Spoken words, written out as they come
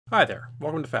Hi there,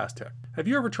 welcome to Fast Tech. Have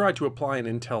you ever tried to apply an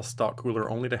Intel stock cooler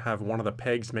only to have one of the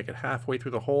pegs make it halfway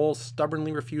through the hole,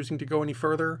 stubbornly refusing to go any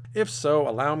further? If so,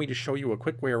 allow me to show you a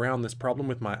quick way around this problem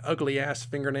with my ugly ass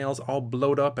fingernails all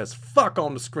blowed up as fuck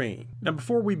on the screen. Now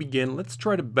before we begin, let's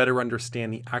try to better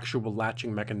understand the actual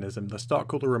latching mechanism the stock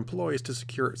cooler employs to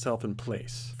secure itself in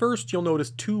place. First, you'll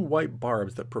notice two white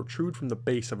barbs that protrude from the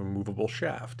base of a movable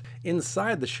shaft.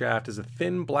 Inside the shaft is a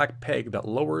thin black peg that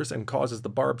lowers and causes the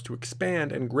barbs to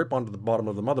expand and grip onto the bottom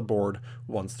of the motherboard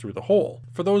once through the hole.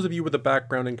 For those of you with a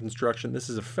background in construction, this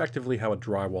is effectively how a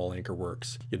drywall anchor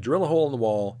works. You drill a hole in the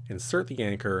wall, insert the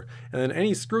anchor, and then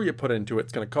any screw you put into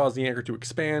it's going to cause the anchor to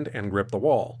expand and grip the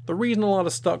wall. The reason a lot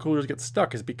of stock coolers get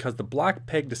stuck is because the black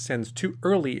peg descends too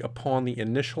early upon the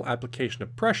initial application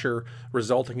of pressure,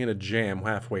 resulting in a jam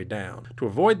halfway down. To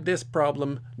avoid this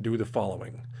problem, do the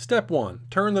following. Step 1.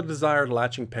 Turn the desired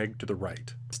latching peg to the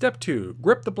right. Step 2.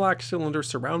 Grip the black cylinder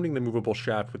surrounding the movable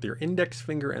shaft with your index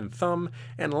finger and thumb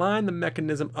and line the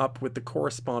mechanism up with the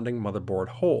corresponding motherboard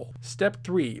hole. Step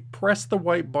 3. Press the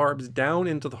white barbs down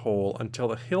into the hole until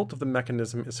the hilt of the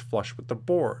mechanism is flush with the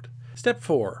board. Step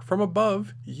 4. From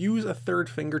above, use a third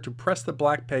finger to press the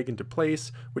black peg into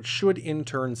place, which should in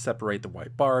turn separate the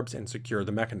white barbs and secure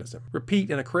the mechanism.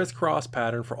 Repeat in a crisscross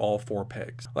pattern for all 4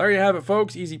 pegs. There you have it,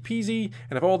 folks, easy peasy,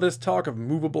 and if all this talk of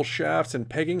movable shafts and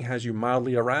pegging has you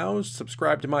mildly aroused,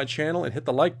 subscribe to my channel and hit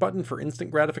the like button for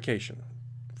instant gratification.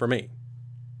 For me,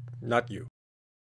 not you.